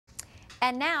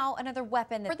And now another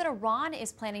weapon that Iran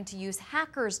is planning to use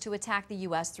hackers to attack the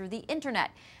U.S. through the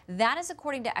internet. That is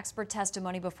according to expert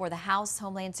testimony before the House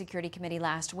Homeland Security Committee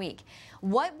last week.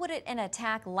 What would an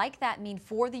attack like that mean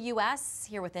for the U.S.?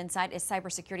 Here with insight is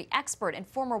cybersecurity expert and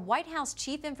former White House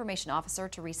Chief Information Officer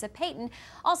Theresa Payton,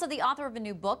 also the author of a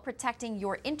new book, Protecting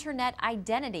Your Internet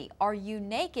Identity. Are you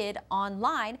naked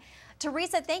online?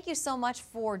 Theresa, thank you so much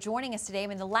for joining us today. I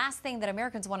mean, the last thing that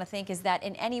Americans want to think is that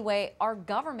in any way our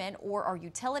government or our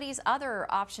utilities, other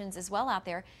options as well out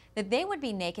there, that they would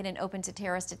be naked and open to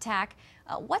terrorist attack.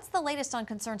 What's the latest on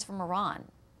concerns from Iran?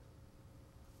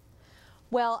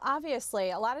 Well,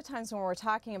 obviously, a lot of times when we're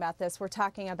talking about this, we're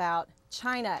talking about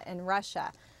China and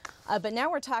Russia. But now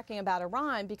we're talking about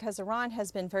Iran because Iran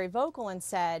has been very vocal and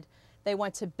said they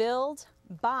want to build,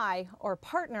 buy, or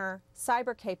partner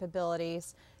cyber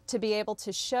capabilities to be able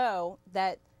to show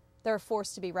that they're a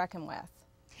force to be reckoned with.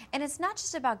 And it's not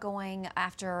just about going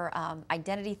after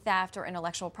identity theft or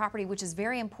intellectual property, which is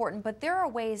very important, but there are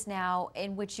ways now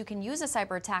in which you can use a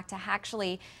cyber attack to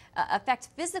actually affect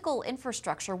physical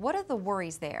infrastructure. What are the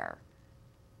worries there?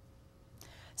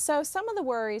 So some of the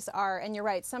worries are, and you're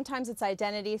right, sometimes it's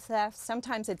identity theft,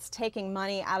 sometimes it's taking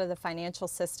money out of the financial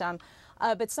system,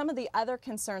 but some of the other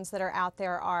concerns that are out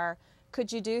there are, could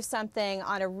you do something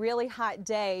on a really hot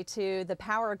day to the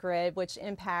power grid, which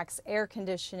impacts air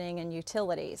conditioning and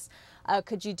utilities?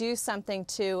 Could you do something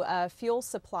to fuel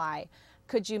supply?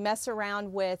 Could you mess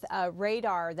around with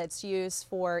radar that's used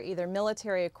for either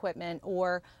military equipment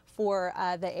or for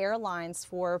the airlines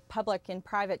for public and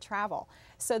private travel?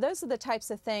 So those are the types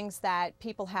of things that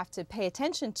people have to pay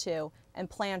attention to and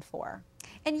plan for.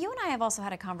 And you and I have also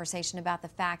had a conversation about the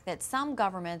fact that some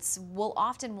governments will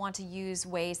often want to use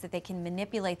ways that they can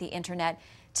manipulate the internet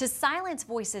to silence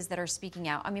voices that are speaking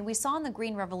out. I mean, we saw in the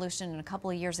Green Revolution a couple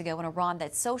of years ago in Iran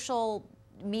that social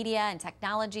media and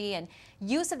technology and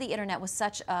use of the internet was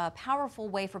such a powerful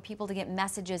way for people to get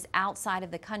messages outside of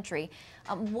the country.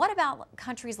 What about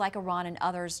countries like Iran and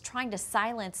others trying to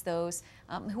silence those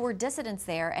who are dissidents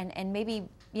there and maybe,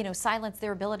 silence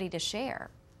their ability to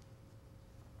share?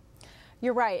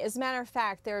 You're right. As a matter of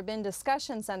fact, there have been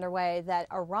discussions underway that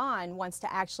Iran wants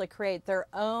to actually create their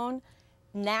own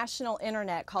national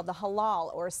internet called the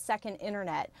Halal or Second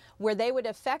Internet, where they would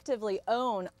effectively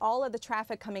own all of the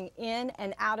traffic coming in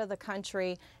and out of the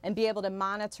country and be able to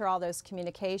monitor all those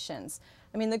communications.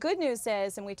 I mean, the good news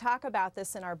is, and we talk about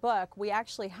this in our book, we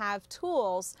actually have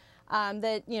tools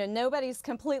that, nobody's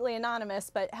completely anonymous,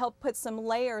 but help put some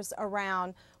layers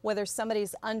around whether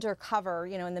somebody's undercover,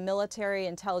 in the military,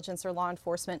 intelligence, or law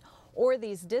enforcement, or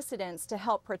these dissidents to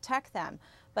help protect them.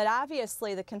 But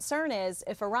obviously the concern is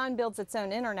if Iran builds its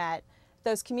own internet,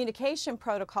 those communication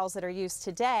protocols that are used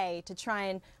today to try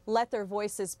and let their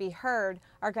voices be heard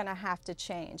are going to have to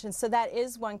change. And so that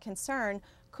is one concern.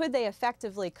 Could they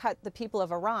effectively cut the people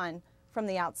of Iran from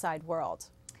the outside world?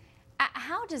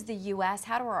 How does the U.S.,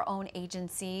 how do our own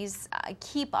agencies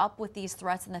keep up with these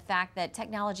threats and the fact that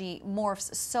technology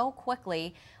morphs so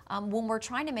quickly when we're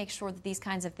trying to make sure that these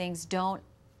kinds of things don't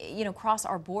cross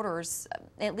our borders,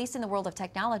 at least in the world of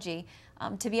technology,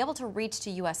 to be able to reach to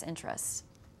U.S. interests?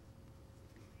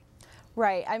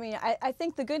 Right. I mean, I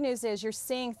think the good news is you're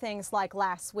seeing things like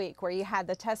last week where you had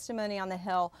the testimony on the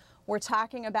Hill. We're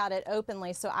talking about it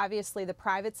openly, so obviously the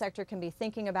private sector can be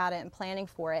thinking about it and planning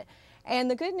for it.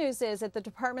 And the good news is at the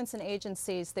departments and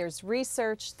agencies, there's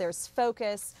research, there's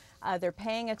focus, they're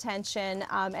paying attention,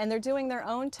 and they're doing their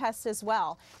own tests as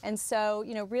well. And so,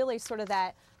 really sort of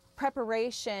that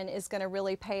preparation is going to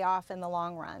really pay off in the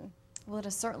long run. Well, it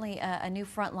is certainly a new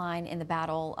front line in the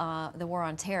battle, the war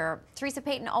on terror. Theresa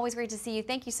Payton, always great to see you.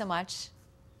 Thank you so much.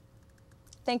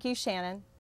 Thank you, Shannon.